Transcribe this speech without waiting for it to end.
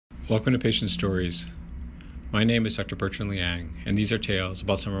Welcome to Patient Stories. My name is Dr. Bertrand Liang, and these are tales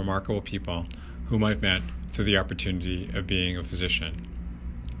about some remarkable people whom I've met through the opportunity of being a physician.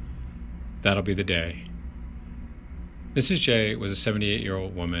 That'll be the day. Mrs. J was a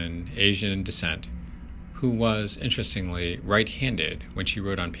 78-year-old woman, Asian in descent, who was, interestingly, right-handed when she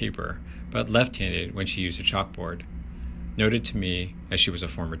wrote on paper, but left-handed when she used a chalkboard, noted to me as she was a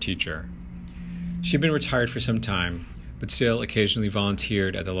former teacher. She'd been retired for some time, but still occasionally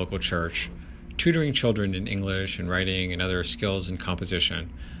volunteered at the local church, tutoring children in English and writing and other skills in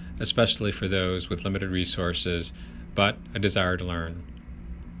composition, especially for those with limited resources but a desire to learn.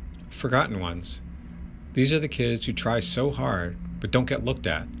 Forgotten ones. These are the kids who try so hard but don't get looked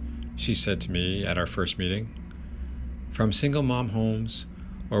at, she said to me at our first meeting. From single mom homes,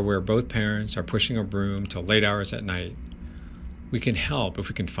 or where both parents are pushing a broom till late hours at night, we can help if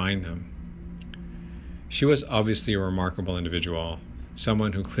we can find them. She was obviously a remarkable individual,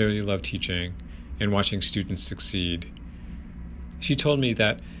 someone who clearly loved teaching and watching students succeed. She told me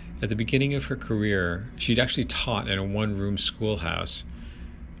that at the beginning of her career, she'd actually taught in a one-room schoolhouse,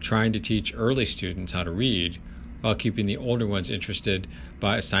 trying to teach early students how to read while keeping the older ones interested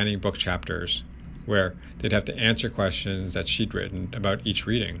by assigning book chapters, where they'd have to answer questions that she'd written about each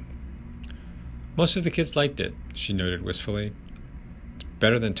reading. Most of the kids liked it, she noted wistfully. It's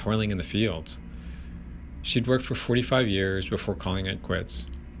better than toiling in the fields. She'd worked for 45 years before calling it quits.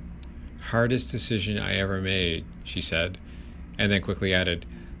 Hardest decision I ever made, she said, and then quickly added,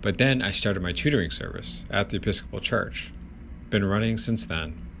 but then I started my tutoring service at the Episcopal Church. Been running since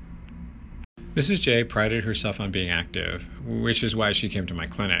then. Mrs. J prided herself on being active, which is why she came to my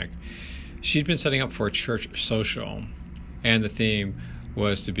clinic. She'd been setting up for a church social, and the theme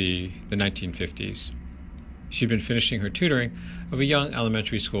was to be the 1950s. She'd been finishing her tutoring of a young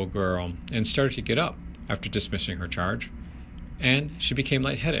elementary school girl and started to get up after dismissing her charge, and she became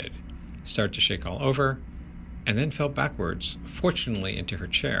lightheaded, started to shake all over, and then fell backwards, fortunately into her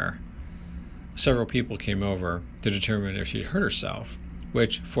chair. Several people came over to determine if she'd hurt herself,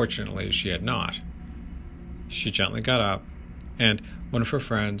 which, fortunately, she had not. She gently got up, and one of her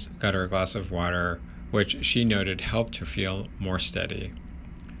friends got her a glass of water, which she noted helped her feel more steady.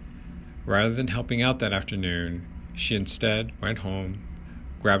 Rather than helping out that afternoon, she instead went home,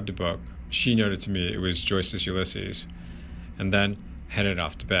 grabbed a book. She noted to me it was Joyce's Ulysses, and then headed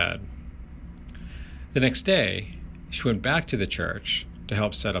off to bed. The next day, she went back to the church to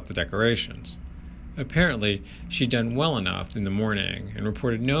help set up the decorations. Apparently, she'd done well enough in the morning and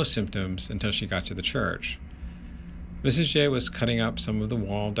reported no symptoms until she got to the church. Mrs. J was cutting up some of the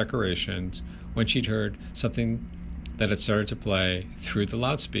wall decorations when she'd heard something that had started to play through the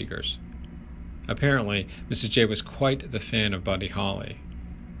loudspeakers. Apparently, Mrs. J was quite the fan of Buddy Holly.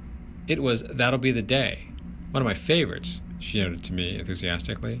 It was That'll Be the Day, one of my favorites, she noted to me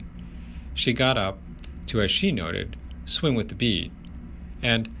enthusiastically. She got up to, as she noted, swing with the beat,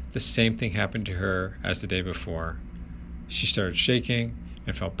 and the same thing happened to her as the day before. She started shaking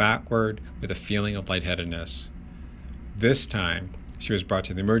and fell backward with a feeling of lightheadedness. This time, she was brought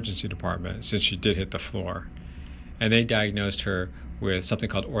to the emergency department since she did hit the floor, and they diagnosed her with something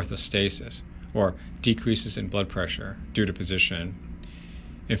called orthostasis, or decreases in blood pressure due to position,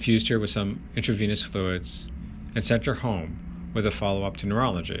 infused her with some intravenous fluids, and sent her home with a follow-up to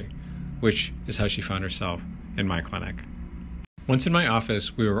neurology, which is how she found herself in my clinic. Once in my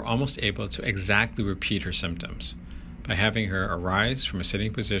office, we were almost able to exactly repeat her symptoms by having her arise from a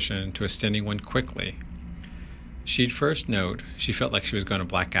sitting position to a standing one quickly. She'd first note she felt like she was going to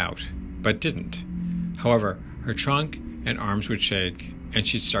black out, but didn't. However, her trunk and arms would shake, and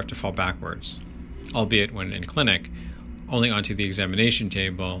she'd start to fall backwards, albeit when in clinic, only onto the examination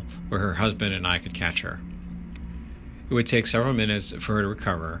table where her husband and I could catch her. It would take several minutes for her to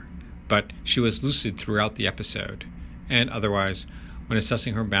recover, but she was lucid throughout the episode, and otherwise, when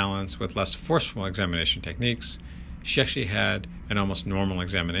assessing her balance with less forceful examination techniques, she actually had an almost normal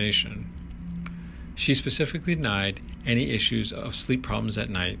examination. She specifically denied any issues of sleep problems at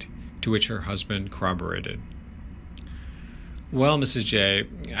night, to which her husband corroborated. Well, Mrs. J,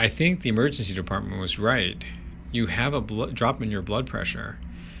 I think the emergency department was right. You have a drop in your blood pressure,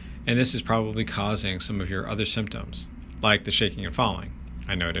 and this is probably causing some of your other symptoms, like the shaking and falling,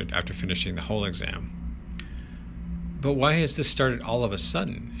 I noted after finishing the whole exam. But why has this started all of a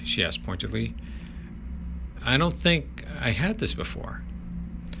sudden? She asked pointedly. I don't think I had this before.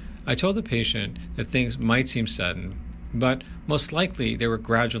 I told the patient that things might seem sudden, but most likely they were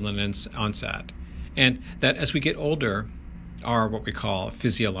gradual in onset, and that as we get older, our what we call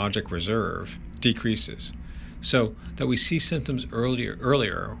physiologic reserve decreases, so that we see symptoms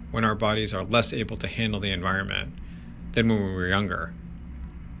earlier when our bodies are less able to handle the environment than when we were younger.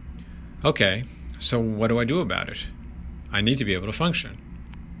 Okay, so what do I do about it? I need to be able to function.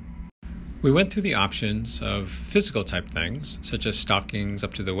 We went through the options of physical type things, such as stockings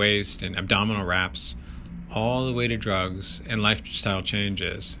up to the waist and abdominal wraps, all the way to drugs and lifestyle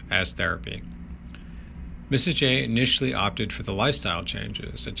changes as therapy. Mrs. J initially opted for the lifestyle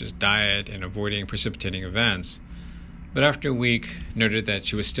changes, such as diet and avoiding precipitating events, but after a week noted that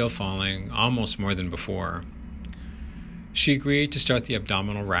she was still falling almost more than before. She agreed to start the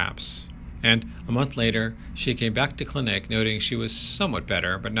abdominal wraps, and a month later she came back to clinic noting she was somewhat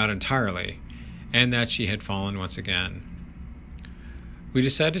better, but not entirely, and that she had fallen once again. We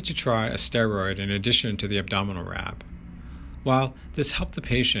decided to try a steroid in addition to the abdominal wrap. While this helped the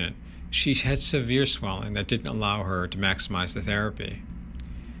patient, she had severe swelling that didn't allow her to maximize the therapy.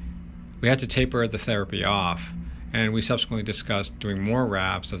 We had to taper the therapy off, and we subsequently discussed doing more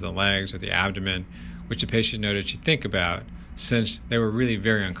wraps of the legs or the abdomen, which the patient noted she'd think about since they were really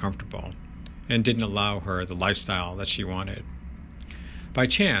very uncomfortable and didn't allow her the lifestyle that she wanted. By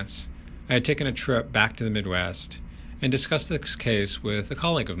chance, I had taken a trip back to the Midwest and discussed this case with a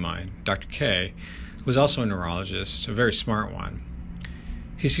colleague of mine, Dr. K, who was also a neurologist, a very smart one.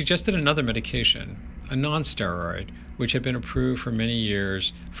 He suggested another medication, a non-steroid, which had been approved for many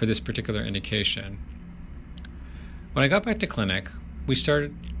years for this particular indication. When I got back to clinic, we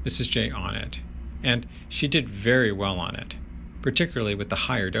started Mrs. J on it, and she did very well on it, particularly with the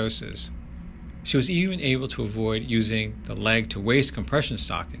higher doses. She was even able to avoid using the leg-to-waist compression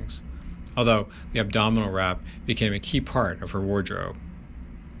stockings, although the abdominal wrap became a key part of her wardrobe.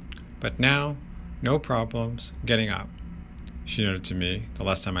 But now, no problems getting up, she noted to me the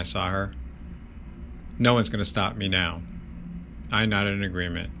last time I saw her. No one's going to stop me now. I nodded in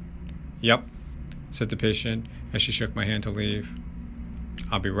agreement. Yep, said the patient as she shook my hand to leave.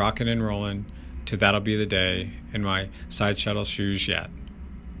 I'll be rocking and rolling till that'll be the day in my side shuttle shoes yet.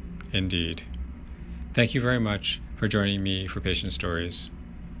 Indeed. Thank you very much for joining me for Patient Stories.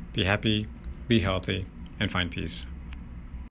 Be happy, be healthy, and find peace.